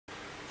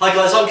Hi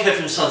guys, I'm Kev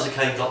from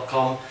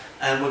sensei.com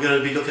and we're going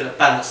to be looking at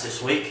balance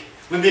this week.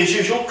 With me as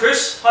usual,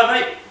 Chris. Hi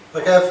mate.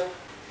 Hi Kev.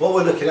 What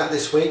we're looking at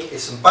this week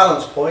is some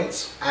balance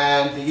points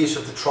and the use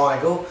of the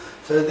triangle.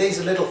 So these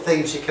are little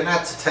things you can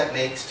add to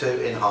techniques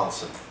to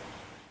enhance them.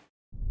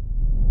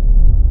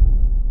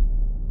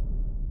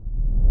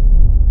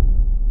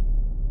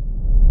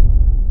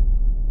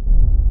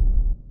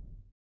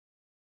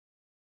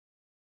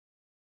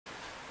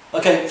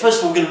 Okay,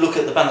 first of all we're going to look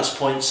at the balance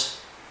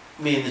points,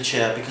 me in the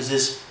chair, because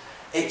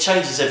it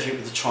changes everything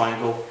with the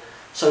triangle.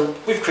 So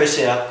with Chris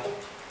here,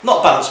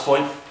 not a balance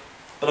point,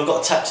 but I've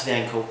got a tap to the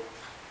ankle.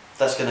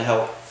 That's going to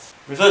help.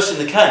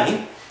 Reversing the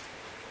cane,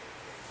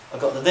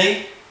 I've got the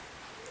knee,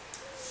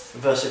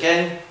 reverse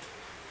again,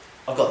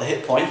 I've got the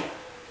hip point.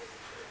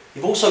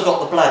 You've also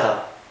got the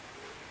bladder,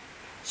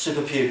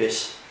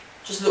 suprapubis.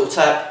 Just a little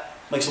tap,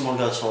 makes someone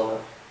go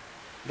toilet.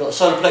 You've got the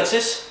solar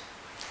plexus,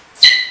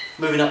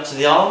 moving up to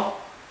the arm,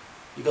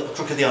 you've got the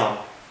crook of the arm.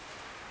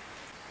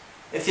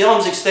 If the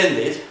arm's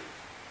extended,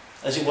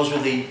 as it was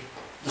with the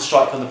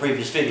strike on the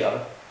previous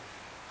video,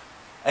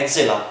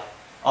 axilla,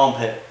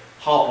 armpit,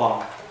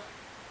 heartworm.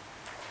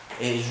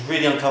 It is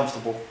really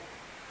uncomfortable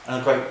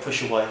and a great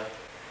push away.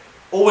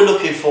 All we're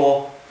looking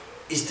for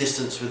is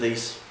distance with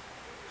these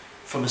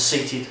from a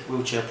seated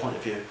wheelchair point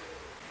of view.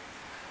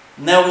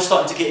 Now we're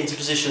starting to get into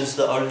positions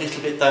that are a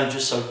little bit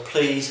dangerous, so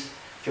please,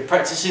 if you're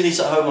practicing these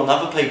at home on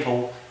other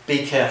people,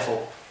 be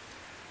careful.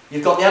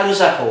 You've got the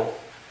Adam's apple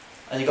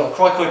and you've got a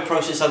cricoid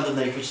process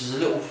underneath, which is a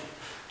little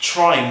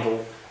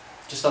triangle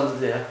just under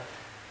there,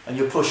 and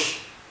you push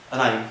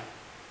and aim.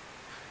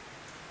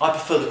 I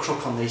prefer the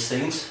crook on these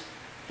things,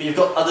 but you've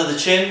got under the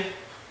chin,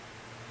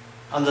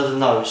 under the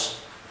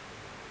nose.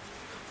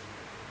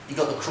 You've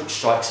got the crook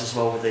strikes as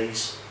well with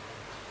these.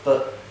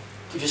 But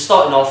if you're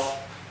starting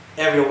off,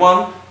 area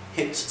 1,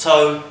 hip to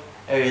toe,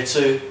 area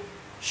 2,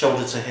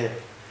 shoulder to hip.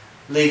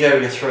 Leave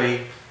area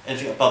 3,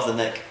 anything above the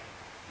neck,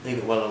 leave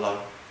it well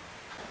alone.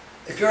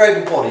 If you're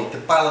able-bodied, the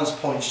balance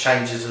points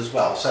changes as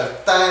well. So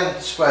if Dan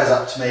squares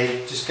up to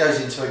me, just goes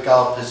into a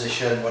guard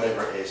position,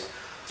 whatever it is.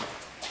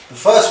 The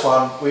first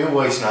one, we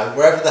always know,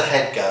 wherever the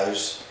head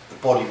goes, the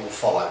body will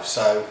follow.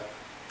 So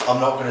I'm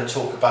not going to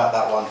talk about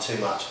that one too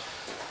much.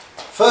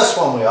 First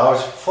one we are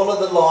is follow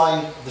the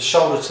line of the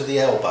shoulder to the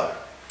elbow.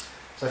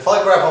 So if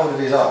I grab hold of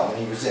his arm and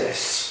he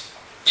resists,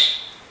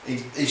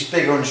 he's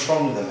bigger and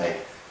stronger than me.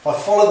 If I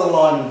follow the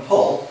line and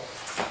pull,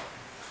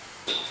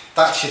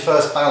 that's your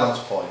first balance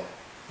point.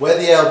 Where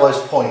the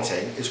elbow's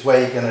pointing is where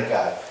you're going to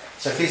go.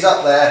 So if he's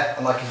up there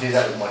and I can do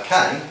that with my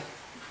cane,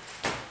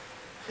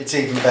 it's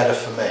even better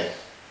for me.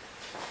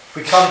 If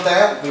we come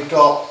down, we've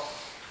got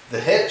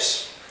the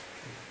hips,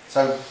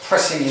 so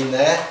pressing in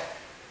there.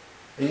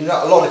 You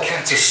know, a lot of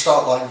katas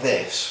start like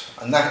this,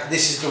 and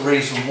this is the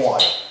reason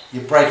why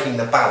you're breaking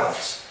the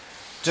balance.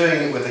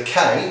 Doing it with a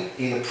cane,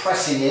 either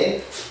pressing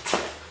in,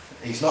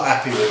 he's not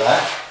happy with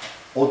that,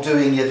 or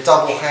doing your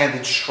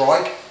double-handed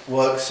strike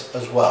works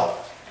as well.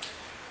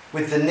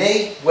 With the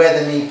knee,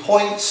 where the knee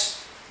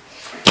points,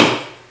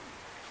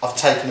 I've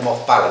taken them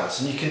off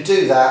balance, and you can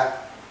do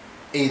that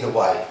either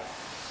way.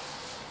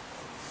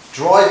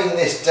 Driving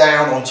this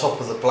down on top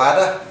of the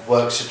bladder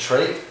works a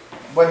treat.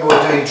 When we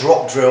were doing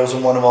drop drills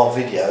in one of our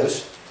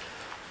videos,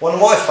 one of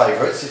my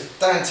favourites, if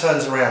Dan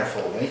turns around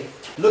for me,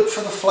 look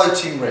for the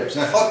floating ribs.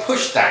 Now if I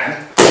push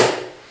down,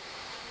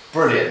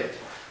 brilliant.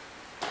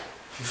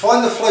 If you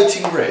find the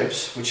floating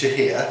ribs, which are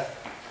here,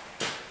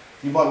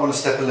 you might want to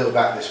step a little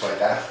back this way,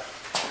 Dan.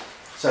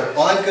 So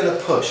I'm going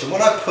to push, and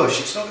when I push,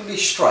 it's not going to be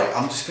straight,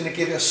 I'm just going to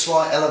give it a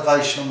slight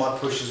elevation on my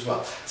push as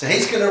well. So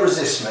he's going to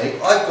resist me,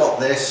 I've got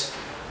this,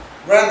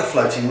 round the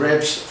floating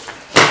ribs,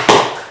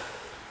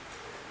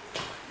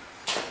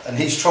 and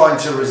he's trying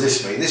to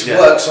resist me. This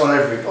works on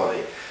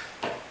everybody.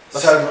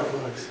 So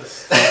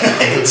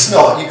it's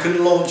not, you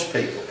can launch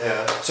people.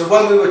 Yeah. So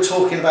when we were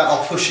talking about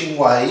our pushing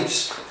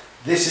waves,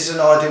 this is an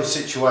ideal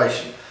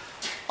situation.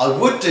 I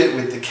would do it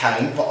with the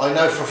cane, but I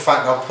know for a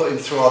fact I'll put him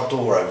through our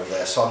door over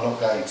there, so I'm not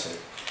going to.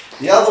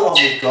 The other one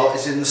we've got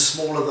is in the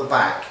small of the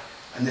back,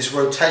 and this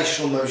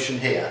rotational motion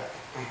here.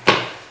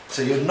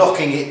 So you're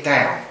knocking it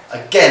down.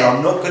 Again,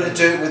 I'm not going to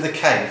do it with the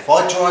cane. If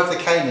I drive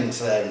the cane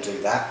into there and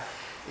do that,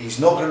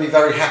 he's not going to be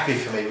very happy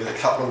for me with a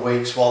couple of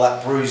weeks while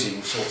that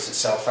bruising sorts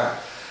itself out.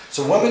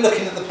 So when we're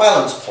looking at the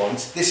balance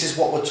points, this is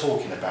what we're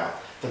talking about.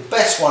 The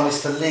best one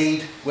is to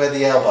lead where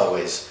the elbow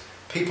is.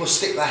 People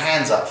stick their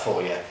hands up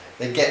for you.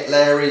 They get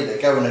leery, they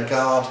go in a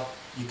guard,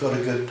 you've got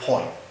a good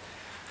point.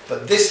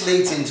 But this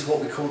leads into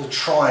what we call the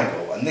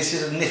triangle, and this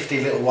is a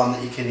nifty little one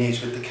that you can use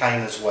with the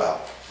cane as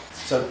well.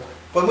 So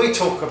when we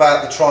talk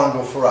about the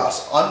triangle for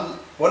us,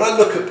 when I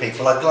look at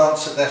people, I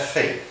glance at their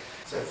feet.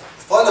 So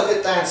if I look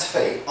at Dan's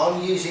feet,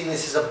 I'm using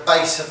this as a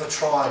base of a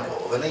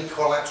triangle, of an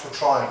equilateral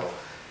triangle.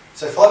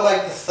 So if I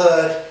make the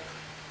third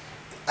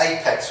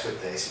apex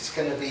with this, it's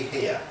going to be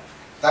here.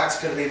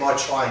 That's going to be my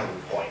triangle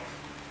point.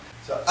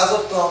 So as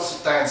I've glanced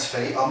at Dan's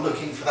feet, I'm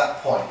looking for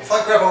that point. If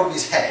I grab hold of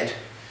his head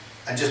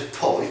and just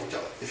pull,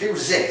 if he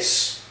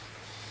resists,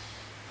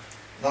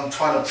 and I'm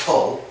trying to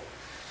pull,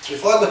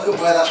 if I look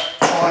at where that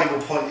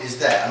triangle point is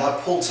there and I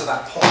pull to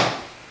that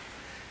point,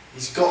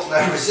 he's got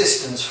no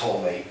resistance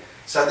for me.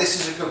 So this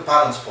is a good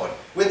balance point.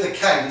 With the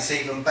cane it's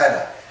even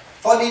better.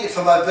 If I need it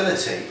for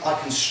mobility, I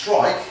can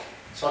strike,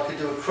 so I can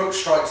do a crook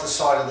strike to the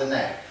side of the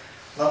neck.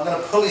 And I'm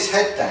going to pull his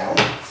head down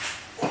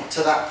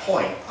to that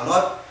point, and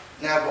I've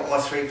now got my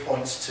 3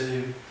 points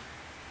to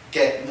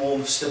get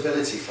more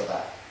stability for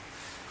that.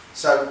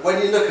 So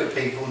when you look at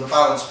people and the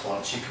balance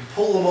points, you can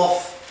pull them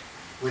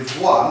off with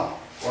one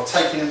while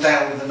taking them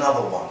down with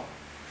another one.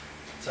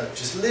 So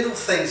just little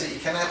things that you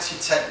can add to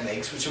your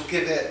techniques which will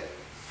give it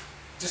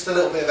just a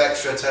little bit of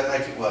extra to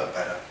make it work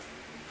better.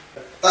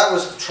 That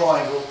was the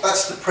triangle,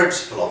 that's the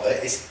principle of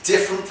it. It's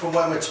different from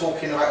when we're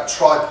talking about a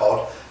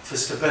tripod for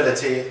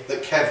stability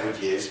that Kev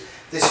would use.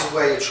 This is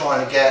where you're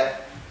trying to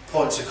get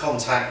points of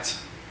contact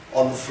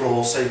on the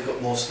floor so you've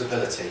got more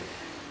stability.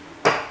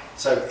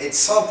 So it's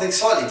something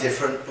slightly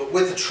different, but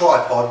with the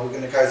tripod we're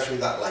going to go through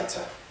that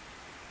later.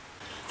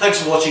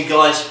 Thanks for watching,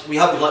 guys. We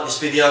hope you liked this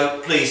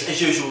video. Please,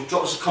 as usual,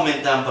 drop us a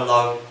comment down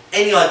below.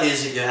 Any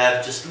ideas that you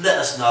have, just let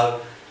us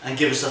know and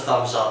give us a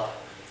thumbs up.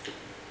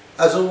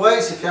 As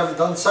always, if you haven't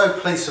done so,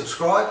 please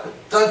subscribe.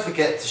 Don't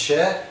forget to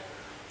share,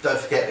 don't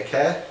forget to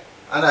care,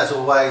 and as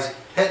always,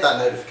 hit that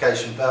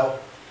notification bell.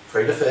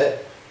 Free to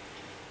fit.